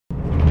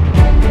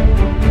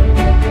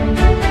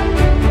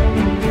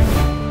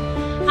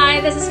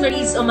is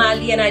Mariz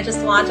Umali, and I just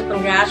want to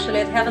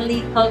congratulate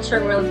Heavenly Culture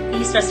World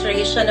Peace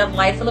Restoration of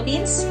Life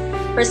Philippines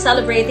for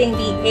celebrating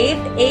the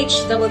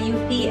 8th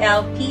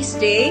HWPL Peace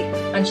Day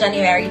on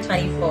January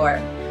 24.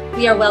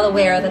 We are well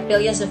aware that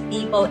billions of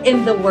people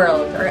in the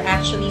world are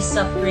actually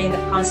suffering the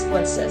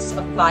consequences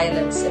of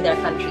violence in their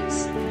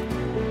countries.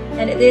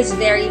 And it is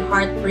very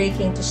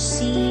heartbreaking to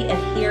see and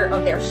hear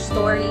of their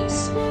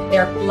stories,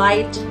 their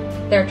plight,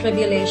 their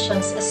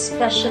tribulations,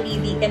 especially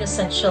the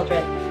innocent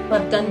children who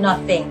have done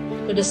nothing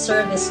to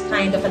deserve this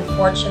kind of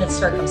unfortunate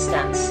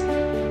circumstance.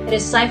 It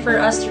is time for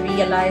us to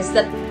realize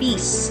that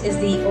peace is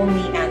the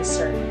only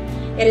answer.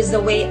 It is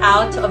the way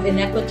out of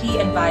inequity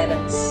and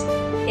violence.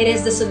 It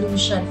is the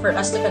solution for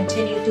us to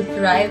continue to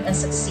thrive and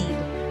succeed.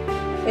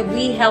 If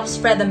we help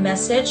spread the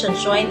message and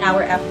join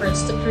our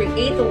efforts to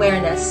create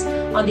awareness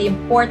on the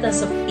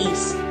importance of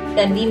peace,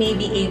 then we may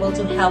be able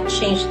to help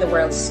change the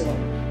world soon.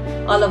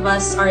 All of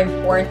us are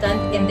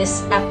important in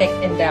this epic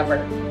endeavor.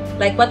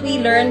 Like what we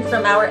learned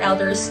from our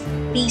elders,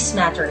 peace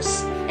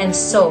matters, and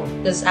so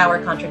does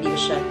our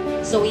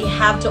contribution. So we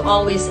have to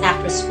always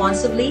act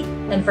responsibly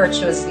and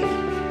virtuously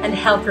and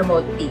help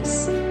promote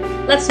peace.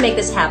 Let's make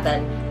this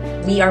happen.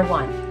 We are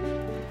one.